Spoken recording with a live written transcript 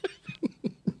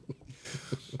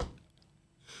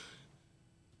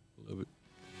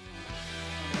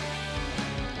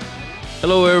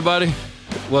Hello, everybody.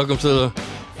 Welcome to the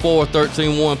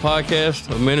 4131 podcast,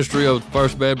 a ministry of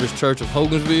First Baptist Church of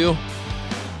Hogansville.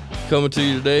 Coming to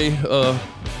you today.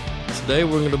 Today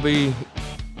we're going to be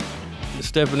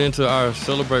stepping into our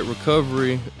Celebrate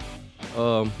Recovery.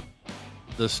 The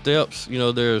steps,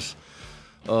 there's,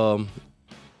 8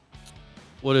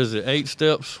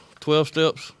 steps, 12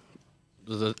 steps?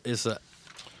 It's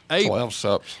 8. 12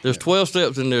 steps. There's 12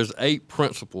 steps and there's 8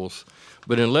 principles.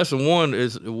 But in lesson 1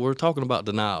 we're talking about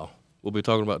denial. We'll be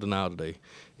talking about denial today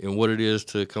and what it is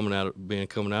to coming out of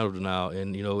denial.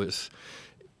 And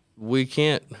we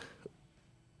can't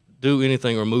do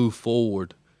anything or move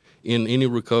forward in any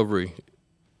recovery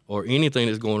or anything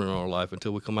that's going on in our life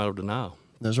until we come out of denial.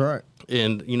 That's right.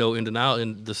 And in denial,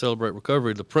 in the Celebrate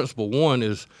Recovery, the principle 1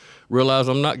 is realize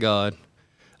I'm not God.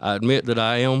 I admit that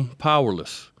I am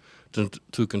powerless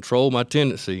to control my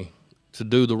tendency to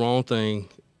do the wrong thing,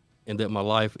 and that my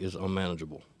life is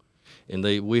unmanageable. And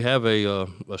we have a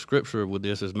scripture with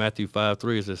this. It's Matthew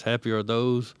 5:3. It says, "Happy are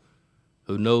those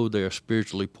who know they are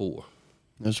spiritually poor."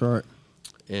 That's right.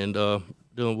 And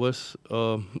Dylan, what's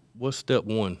step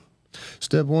 1?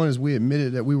 Step 1 is we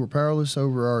admitted that we were powerless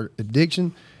over our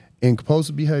addiction and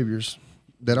compulsive behaviors,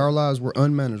 that our lives were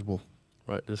unmanageable.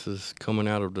 Right. This is coming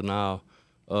out of denial.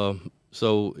 God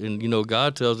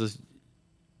tells us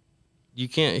you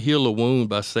can't heal a wound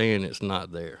by saying it's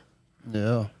not there.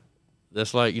 Yeah.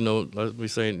 That's like, like me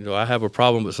saying, I have a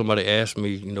problem, but somebody asked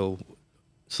me,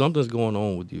 something's going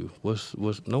on with you.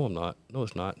 No, I'm not. No,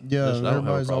 it's not. Yeah, and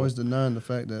everybody's always denying the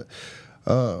fact that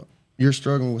you're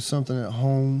struggling with something at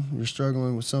home, you're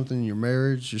struggling with something in your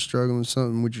marriage, you're struggling with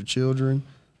something with your children,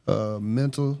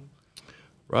 mental.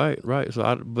 Right.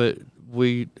 So,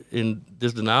 in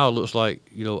this denial looks like,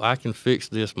 I can fix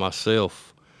this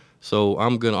myself. So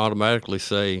I'm going to automatically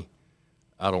say,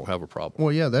 I don't have a problem.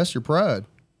 Well, yeah, that's your pride.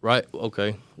 Right.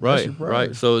 Okay. Right.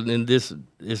 Right. So in this,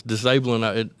 it's disabling.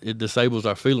 It disables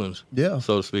our feelings. Yeah.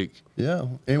 So to speak. Yeah.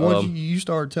 And once you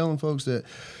start telling folks that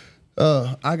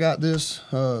I got this,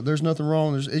 there's nothing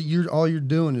wrong. All you're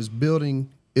doing is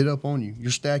building it up on you. You're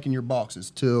stacking your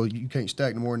boxes till you can't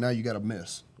stack no more. Now you got a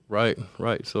mess. Right.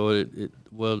 So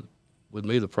with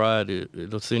me, the pride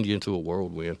it'll send you into a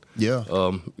whirlwind. Yeah.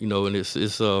 And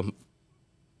it's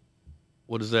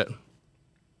what is that?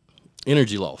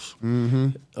 Energy loss.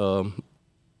 Mm-hmm.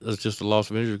 It's just a loss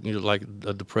of energy. Like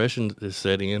a depression is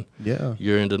setting in. Yeah.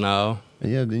 You're in denial.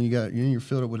 And yeah. Then you're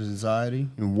filled up with anxiety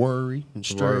and worry and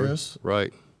stress.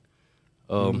 Right.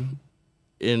 And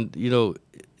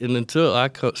until I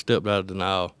stepped out of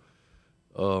denial,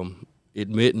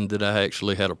 admitting that I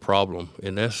actually had a problem,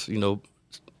 and that's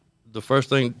the first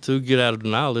thing to get out of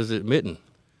denial is admitting,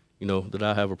 that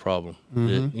I have a problem.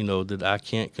 Mm-hmm. That I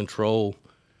can't control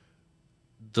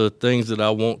the things that I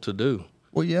want to do.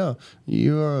 Well, yeah,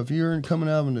 if you're coming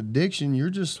out of an addiction, you're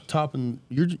just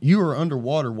you are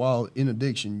underwater while in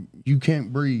addiction. You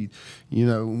can't breathe.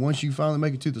 Once you finally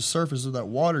make it to the surface of that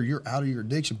water, you're out of your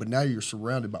addiction. But now you're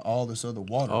surrounded by all this other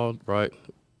water. All right.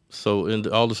 So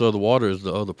all this other water is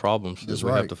the other problems that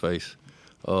we have to face.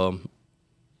 Our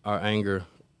anger,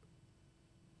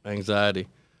 anxiety,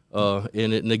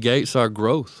 and it negates our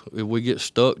growth. If we get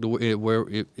stuck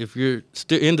if you're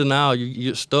still in denial, you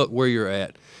get stuck where you're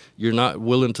at. You're not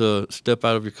willing to step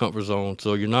out of your comfort zone,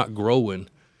 so you're not growing,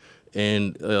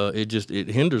 and it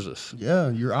hinders us. Yeah,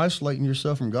 you're isolating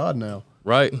yourself from God now.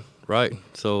 Right.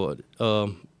 So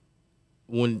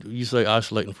when you say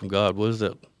isolating from God, what is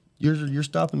that? You're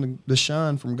stopping the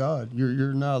shine from God.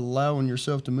 You're not allowing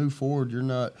yourself to move forward. You're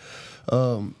not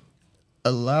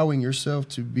allowing yourself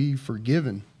to be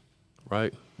forgiven.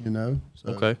 Right. So.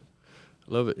 Okay.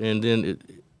 Love it. And then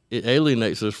it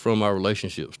alienates us from our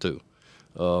relationships too.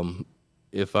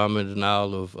 If I'm in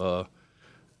denial of,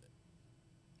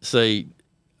 say,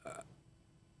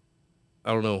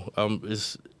 I don't know,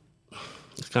 it's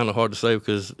kind of hard to say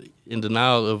because in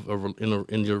denial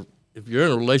if you're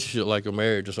in a relationship like a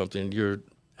marriage or something, you're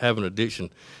having addiction,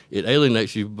 it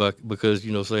alienates you because,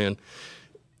 saying,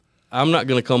 I'm not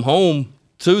going to come home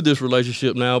to this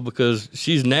relationship now because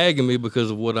she's nagging me because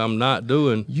of what I'm not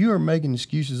doing. You are making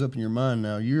excuses up in your mind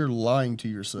now. You're lying to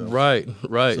yourself. Right.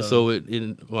 So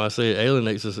when I say it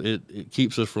alienates us, it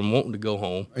keeps us from wanting to go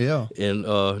home. Yeah.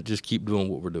 And just keep doing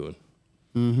what we're doing.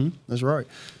 Mm-hmm. That's right.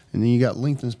 And then you got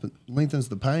lengthens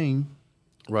the pain.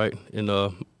 Right. And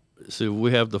so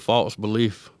we have the false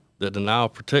belief that denial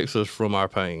protects us from our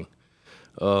pain.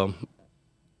 In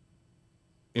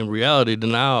reality,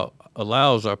 denial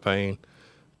allows our pain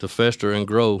to fester and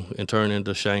grow and turn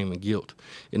into shame and guilt.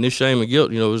 And this shame and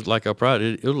guilt, is like our pride.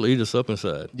 It'll eat us up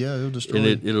inside. Yeah, it'll destroy. And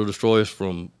it'll destroy us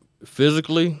from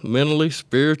physically, mentally,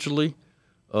 spiritually,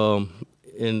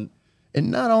 And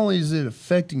not only is it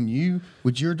affecting you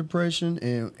with your depression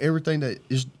and everything that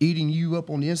is eating you up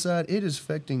on the inside, it is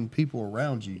affecting people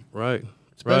around you. Right.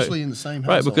 Especially in the same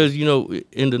household. Right, because,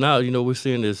 in denial, we're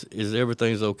seeing is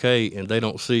everything's okay, and they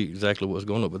don't see exactly what's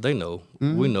going on, but they know.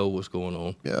 Mm-hmm. We know what's going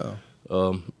on. Yeah.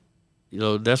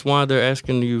 That's why they're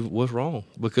asking you what's wrong,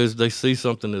 because they see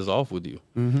something is off with you.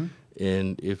 Mm-hmm.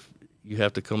 And if you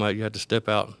have to come out, you have to step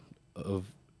out of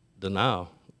denial.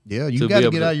 Yeah, you got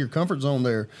to get out of your comfort zone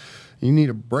there. You need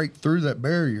to break through that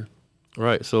barrier.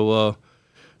 Right. So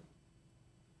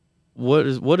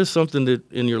what is something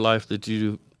that in your life that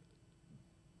you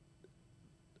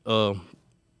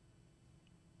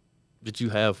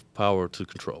have power to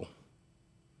control?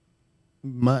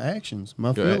 My actions,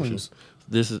 my feelings. Actions.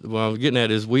 This is what I'm getting at.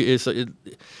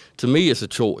 To me, it's a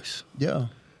choice. Yeah,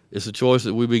 it's a choice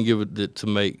that we've been given to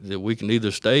make. That we can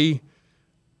either stay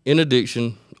in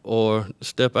addiction or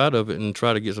step out of it and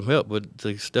try to get some help. But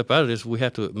to step out of this, we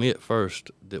have to admit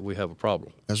first that we have a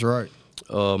problem. That's right.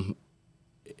 And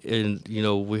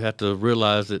we have to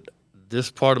realize that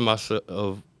this part of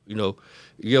myself, we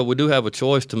do have a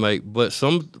choice to make, but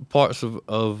some parts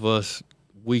of us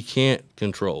we can't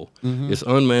control. Mm-hmm. It's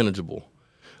unmanageable.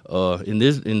 In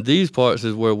these parts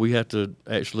is where we have to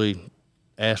actually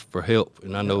ask for help.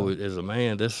 And I know as a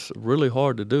man, that's really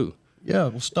hard to do. Yeah,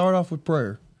 we'll start off with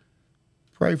prayer.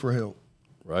 Pray for help.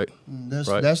 Right. That's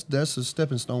a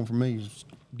stepping stone for me.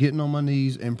 Getting on my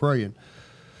knees and praying.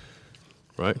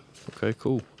 Right. Okay.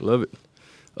 Cool. Love it.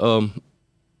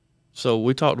 So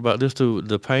we talked about this too,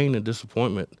 the pain and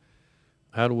disappointment.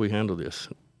 How do we handle this?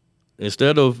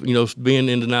 Instead of, being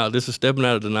in denial, this is stepping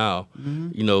out of denial.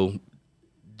 Mm-hmm.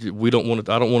 I don't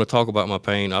want to talk about my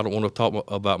pain. I don't want to talk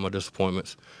about my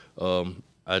disappointments.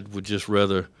 I would just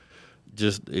rather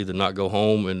just either not go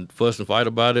home and fuss and fight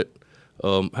about it.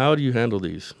 How do you handle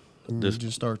these?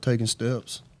 Just start taking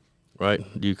steps. Right.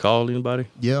 Do you call anybody?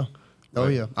 Yeah. Oh,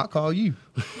 right. Yeah. I call you.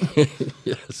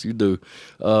 Yes, you do.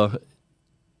 Are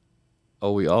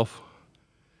we off?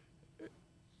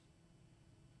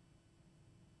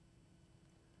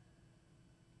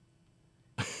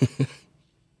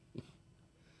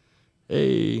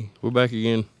 Hey, we're back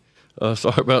again.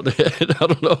 Sorry about that. I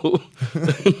don't know.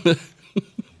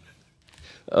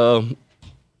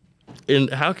 And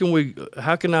how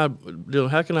can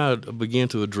I begin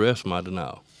to address my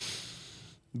denial?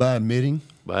 By admitting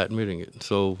it.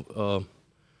 So,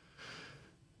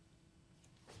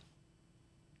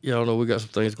 I don't know. We got some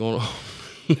things going on.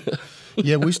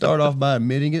 Yeah, we start off by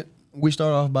admitting it. We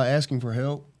start off by asking for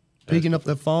help. Picking up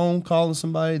the phone, calling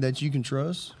somebody that you can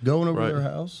trust, going over to their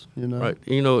house, Right.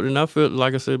 And I feel,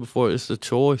 like I said before, it's a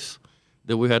choice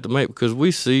that we have to make, because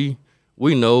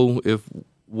we know if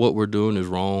what we're doing is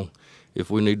wrong, if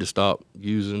we need to stop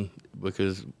using,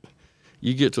 because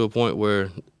you get to a point where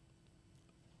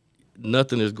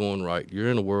nothing is going right. You're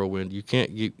in a whirlwind. You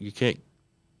can't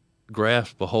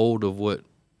grasp a hold of what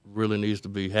really needs to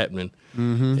be happening.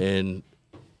 Mm-hmm.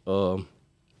 And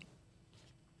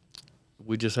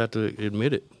we just have to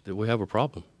admit it, that we have a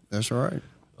problem. That's right.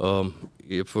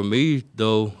 For me,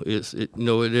 though, it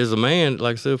as a man,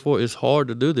 like I said before, it's hard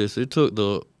to do this. It took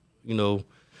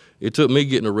me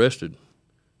getting arrested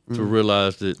to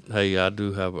realize that, hey, I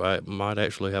might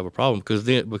actually have a problem. Because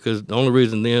the only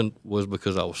reason then was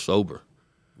because I was sober.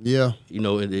 Yeah.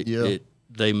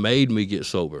 They made me get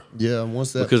sober. Yeah,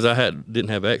 because I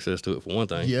didn't have access to it, for one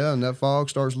thing. Yeah, and that fog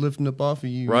starts lifting up off of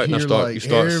you. Right, and you start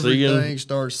everything seeing,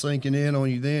 starts sinking in on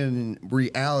you. Then and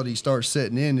reality starts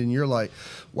setting in, and you're like,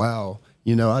 "Wow,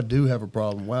 I do have a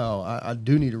problem. Wow, I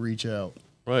do need to reach out."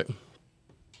 Right.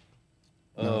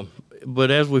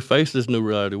 But as we face this new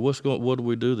reality, what do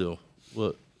we do though?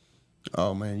 What?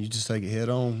 Oh man, you just take it head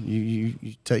on. You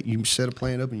set a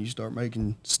plan up and you start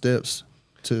making steps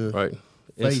to right. face.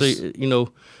 And see,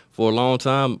 for a long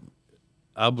time,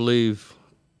 I believe,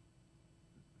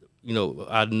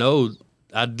 I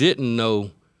didn't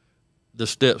know the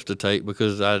steps to take,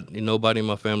 because nobody in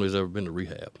my family has ever been to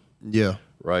rehab. Yeah.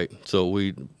 Right.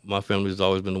 So my family's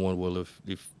always been the one. Well,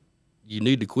 if you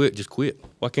need to quit, just quit.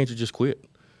 Why can't you just quit?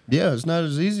 Yeah, it's not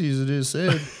as easy as it is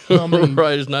said.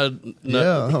 Right, it's not.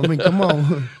 Yeah, come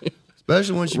on.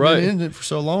 Especially once you've been in it for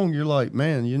so long, you're like,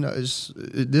 man, this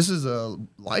is a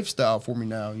lifestyle for me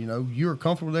now. You're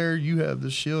comfortable there. You have the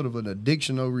shield of an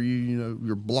addiction over you.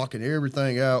 You're blocking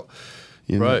everything out.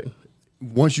 Right.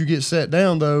 Once you get sat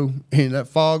down, though, and that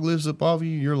fog lifts up off you,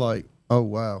 you're like, oh,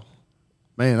 wow,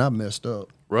 man, I messed up.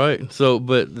 Right. So,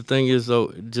 but the thing is,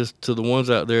 though, just to the ones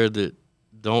out there that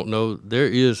don't know, there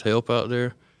is help out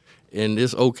there. And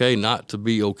it's okay not to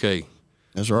be okay.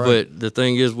 That's right. But the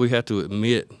thing is, we have to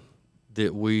admit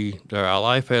that our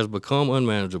life has become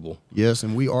unmanageable. Yes,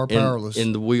 and we are powerless.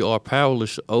 And we are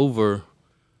powerless over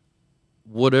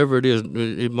whatever it is.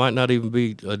 It might not even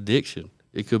be addiction.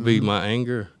 It could be my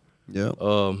anger,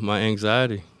 my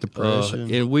anxiety,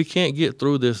 depression. And we can't get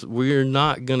through this. We're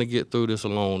not going to get through this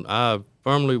alone. I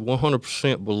firmly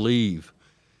 100% believe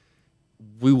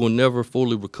we will never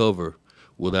fully recover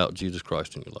without Jesus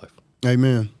Christ in your life.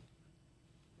 Amen.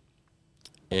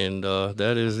 And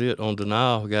that is it on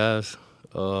denial, guys.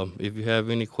 If you have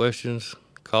any questions,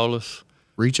 call us.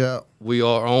 Reach out. We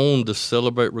are on the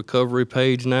Celebrate Recovery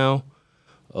page now.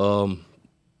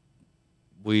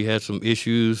 We had some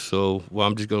issues, so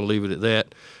I'm just going to leave it at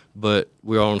that. But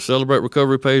we're on the Celebrate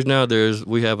Recovery page now.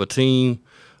 We have a team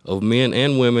of men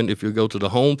and women. If you go to the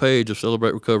homepage of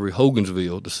Celebrate Recovery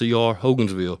Hogansville, the CR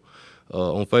Hogansville,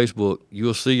 on Facebook,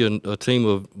 you'll see a team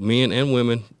of men and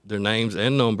women, their names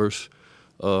and numbers.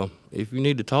 If you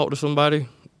need to talk to somebody,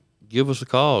 give us a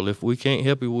call. If we can't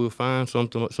help you, we'll find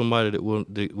somebody that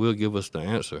will give us the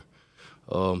answer.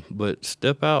 But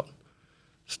step out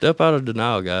of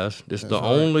denial, guys. It's the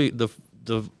only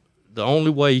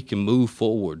way you can move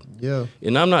forward. Yeah.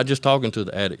 And I'm not just talking to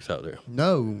the addicts out there.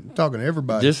 No, I'm talking to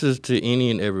everybody. This is to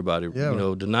any and everybody. Yeah. You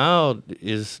know, denial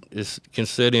can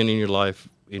set in your life,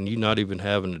 and you not even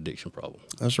have an addiction problem.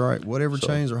 That's right. Whatever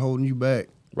chains are holding you back.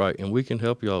 Right, and we can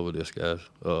help y'all with this, guys.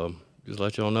 Just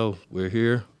let y'all know we're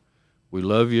here. We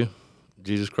love you.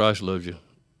 Jesus Christ loves you.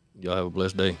 Y'all have a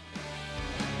blessed day.